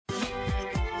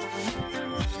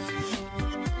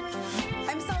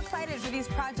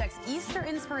projects, Easter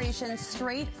inspiration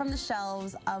straight from the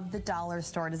shelves of the dollar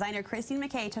store. Designer Christine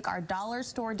McKay took our dollar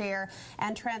store dare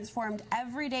and transformed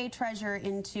everyday treasure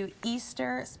into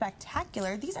Easter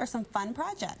spectacular. These are some fun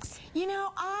projects. You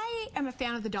know, I am a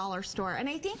fan of the dollar store, and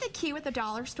I think the key with the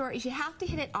dollar store is you have to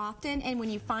hit it often, and when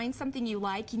you find something you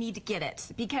like, you need to get it,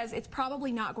 because it's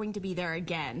probably not going to be there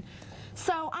again.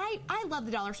 So I love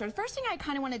the dollar store. The first thing I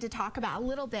kind of wanted to talk about a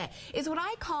little bit is what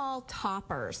I call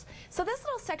toppers. So this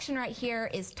little section right here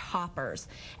is toppers.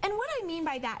 And what I mean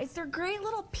by that is they're great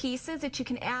little pieces that you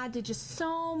can add to just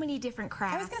so many different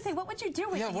crafts. I was going to say, what would you do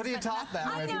with these? Yeah, what do you top that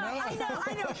with?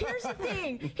 I know. Here's the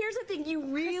thing. Here's the thing. You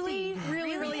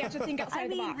really have to think outside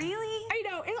the box. Really? I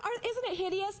know. Isn't it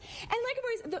hideous? And like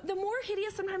I've always, the more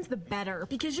hideous sometimes the better,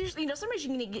 because usually, sometimes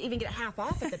you can even get half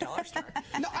off at the dollar store.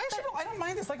 No, actually, I don't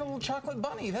mind this. Like a little chocolate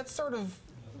bunny. That's sort of,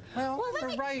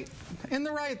 in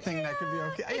the right thing, that could be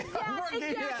okay.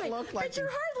 Exactly. But you're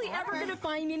hardly ever going to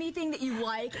find anything that you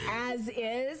like as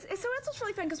is. So that's what's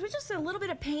really fun, because with just a little bit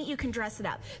of paint, you can dress it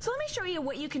up. So let me show you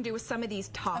what you can do with some of these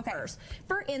toppers. Okay.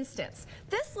 For instance,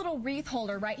 this little wreath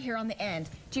holder right here on the end.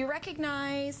 Do you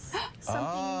recognize something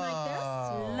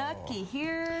like this? Looky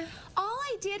here. All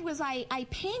I did was I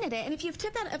painted it, and if you've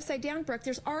tipped that upside down, Brooke,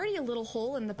 there's already a little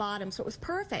hole in the bottom, so it was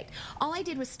perfect. All I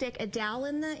did was stick a dowel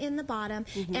in the bottom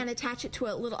and attach it to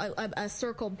a little a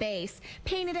circle base.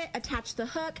 Painted it, attached the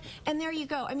hook, and there you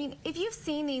go. I mean, if you've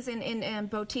seen these in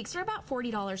boutiques, they're about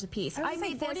 $40 a piece. I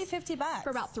made this 50 bucks for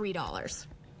about $3.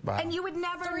 Wow. And you would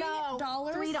never know.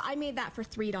 $3? I made that for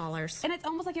 $3. And it's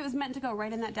almost like it was meant to go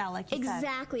right in that dowel, like you said.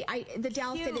 Exactly. The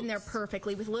dowel fit in there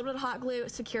perfectly with a little bit of hot glue.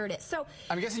 It secured it. So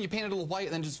I'm guessing you painted a little white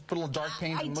and then just put a little dark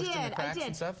paint and mushed in the cracks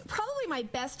and stuff? Probably my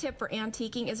best tip for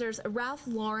antiquing is there's a Ralph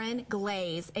Lauren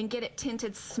glaze, and get it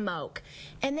tinted smoke.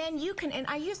 And then you can, and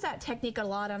I use that technique a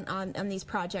lot on these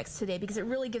projects today, because it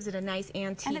really gives it a nice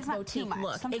antique boutique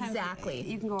look. Sometimes exactly.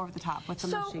 You can go over the top with the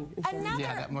mushing.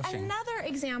 Another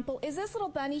example is this little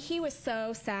bunny. He was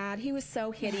so sad. He was so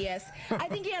hideous. I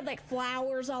think he had like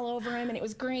flowers all over him, and it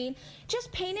was green. Just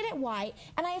painted it white,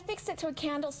 and I affixed it to a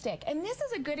candlestick. And this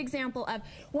is a good example of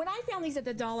when I found these at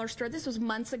the dollar store. This was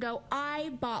months ago.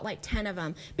 I bought like 10 of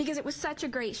them because it was such a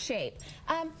great shape.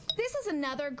 This is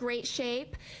another great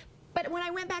shape, but when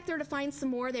I went back there to find some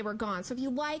more, they were gone. So if you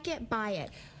like it, buy it.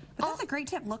 But that's a great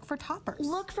tip. Look for toppers.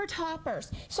 Look for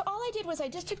toppers. So all I did was I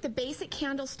just took the basic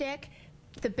candlestick,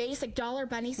 the basic dollar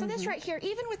bunny. So this right here,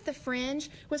 even with the fringe,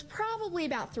 was probably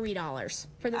about $3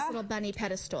 for this little bunny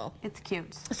pedestal. It's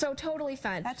cute. So totally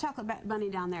fun. That chocolate bunny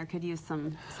down there could use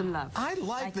some love. I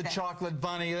like the chocolate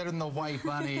bunny better than the white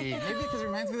bunny. Maybe because it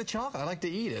reminds me of the chocolate. I like to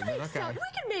eat it, but okay. So we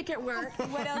can make it work.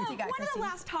 What else you got, One of the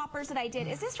last toppers that I did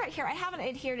is this right here. I haven't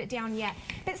adhered it down yet.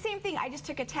 But same thing, I just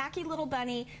took a tacky little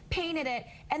bunny, painted it,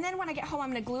 and then when I get home, I'm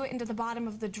going to glue it into the bottom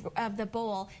of the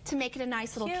bowl to make it a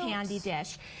nice little candy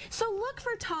dish. So look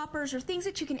for toppers or things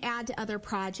that you can add to other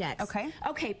projects. Okay.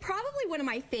 Okay, probably one of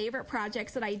my favorite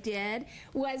projects that I did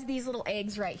was these little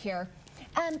eggs right here.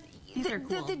 These are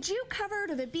cool. The jute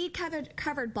covered or the bead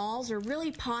covered balls are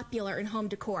really popular in home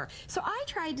decor. So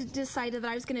I decided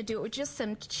that I was going to do it with just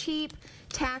some cheap,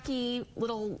 tacky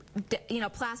little,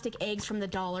 plastic eggs from the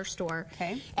dollar store.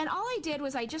 Okay. And all I did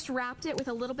was I just wrapped it with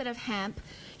a little bit of hemp.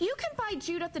 You can buy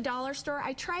jute at the dollar store.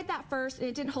 I tried that first, and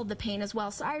it didn't hold the paint as well.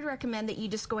 So I'd recommend that you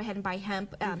just go ahead and buy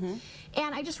hemp. And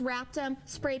I just wrapped them,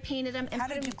 spray painted them. And how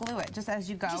did you glue it? Just as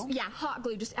you go? Hot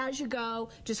glue. Just as you go.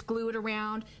 Just glue it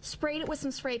around. Sprayed it with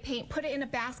some spray paint. Put it in a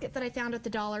basket that I found at the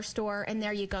dollar store, and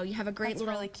there you go. You have a great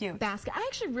little really cute basket. I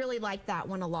actually really like that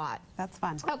one a lot. That's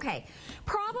fun. Okay,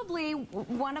 probably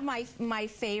one of my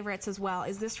favorites as well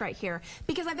is this right here,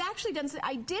 because I've actually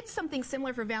I did something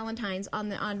similar for Valentine's on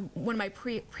one of my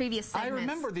previous segments. I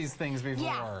remember these things before.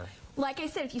 Yeah. Like I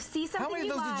said, if you see something how many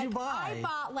you of those like, did you buy? I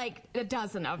bought like a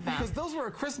dozen of them. Because those were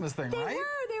a Christmas thing, right?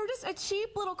 They were just a cheap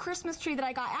little Christmas tree that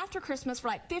I got after Christmas for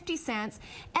like 50 cents.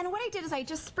 And what I did is I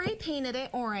just spray painted it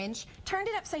orange, turned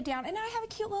it upside down, and now I have a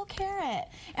cute little carrot.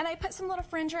 And I put some little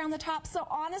fringe around the top. So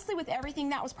honestly, with everything,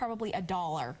 that was probably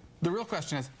 $1. The real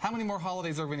question is, how many more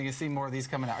holidays are we going to see more of these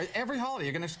coming out? Every holiday,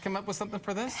 you're going to come up with something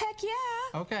for this? Heck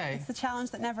yeah. Okay. It's the challenge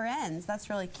that never ends.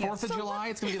 That's really cute. 4th of July,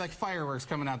 it's going to be like fireworks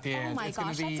coming out the end. Oh my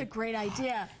gosh, that's a great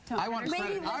idea. I want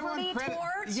maybe Liberty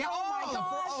torch. Yeah, oh my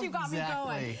gosh, you got me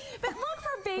going. But look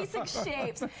for basic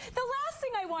shapes. The last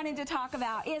thing I wanted to talk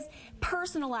about is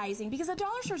personalizing, because a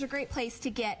dollar store is a great place to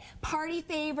get party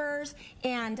favors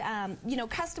and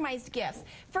customized gifts.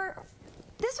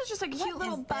 This was just a cute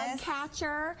little bug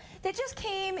catcher that just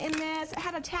came in this. It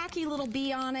had a tacky little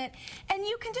bee on it. And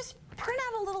you can just print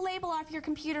out a little label off your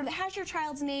computer that has your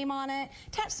child's name on it,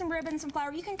 attach some ribbons and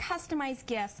flowers. You can customize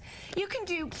gifts. You can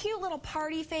do cute little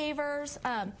party favors,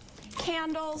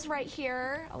 candles right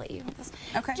here. I'll let you have this.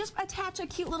 Okay. Just attach a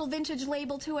cute little vintage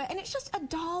label to it, and it's just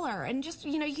 $1. And just,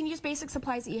 you know, you can use basic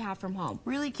supplies that you have from home.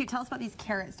 Really cute. Tell us about these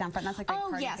carrots down front. That's like a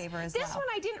great party favor as well. This one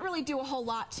I didn't really do a whole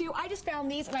lot to. I just found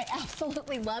these and I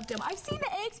absolutely loved them. I've seen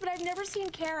the eggs, but I've never seen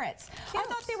carrots. Cute. I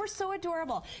thought they were so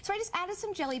adorable. So I just added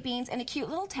some jelly beans and a cute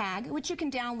little tag, which you can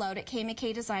download at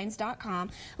kmkdesigns.com.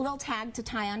 A little tag to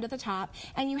tie onto the top,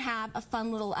 and you have a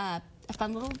fun little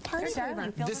party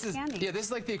favor. This is candy. this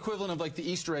is like the equivalent of like the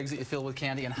Easter eggs that you fill with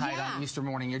candy and hide on Easter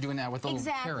morning. You're doing that with little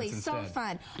carrots instead. So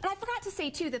fun. And I forgot to say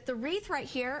too that the wreath right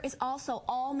here is also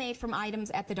all made from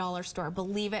items at the dollar store,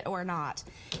 believe it or not.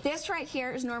 This right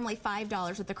here is normally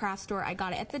 $5 at the craft store. I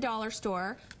got it at the dollar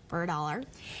store for $1.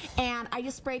 And I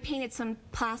just spray painted some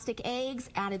plastic eggs,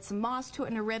 added some moss to it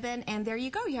and a ribbon, and there you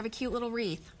go. You have a cute little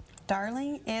wreath.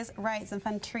 Darling is right. Some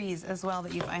fun trees as well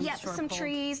that you've, I'm sure, some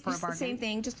trees, just the same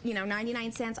thing, just, you know,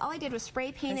 99 cents. All I did was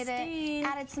spray painted it,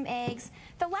 added some eggs.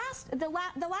 The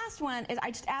last one is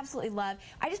I just absolutely love.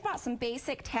 I just bought some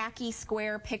basic tacky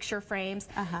square picture frames,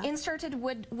 inserted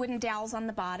wooden dowels on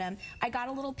the bottom. I got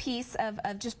a little piece of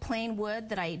just plain wood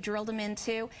that I drilled them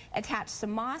into, attached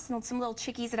some moss and some little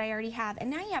chickies that I already have, and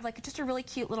now you have like just a really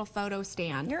cute little photo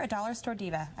stand. You're a dollar store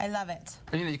diva. I love it.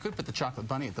 And, you know, you could put the chocolate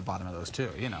bunny at the bottom of those too,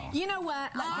 you know. You know what?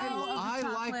 I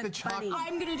like the chocolate.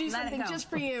 I'm going to do something just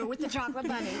for you with the chocolate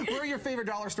bunny. Where are your favorite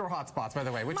dollar store hotspots, by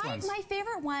the way? Which ones? My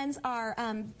favorite ones are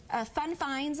Fun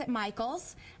Finds at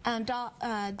Michael's,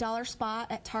 Dollar Spot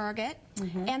at Target,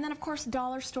 and then, of course,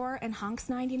 Dollar Store and Hunks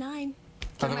 99.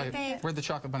 By the way, where'd the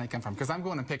chocolate bunny come from? Because I'm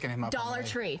going and picking him up. Dollar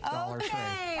Tree. Dollar Tree.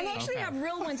 And they actually have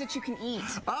real ones that you can eat.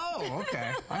 Oh,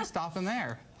 okay. I'm stopping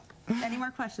there. Any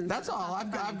more questions? That's all.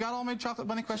 I've got all my chocolate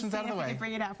bunny questions out of the way.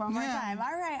 Bring it up one more time. All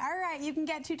right. You can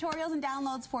get tutorials and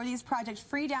downloads for these projects,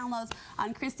 free downloads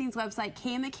on Christine's website,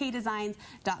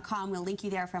 kmkdesigns.com. We'll link you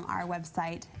there from our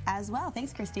website as well.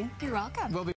 Thanks, Christine. You're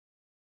welcome.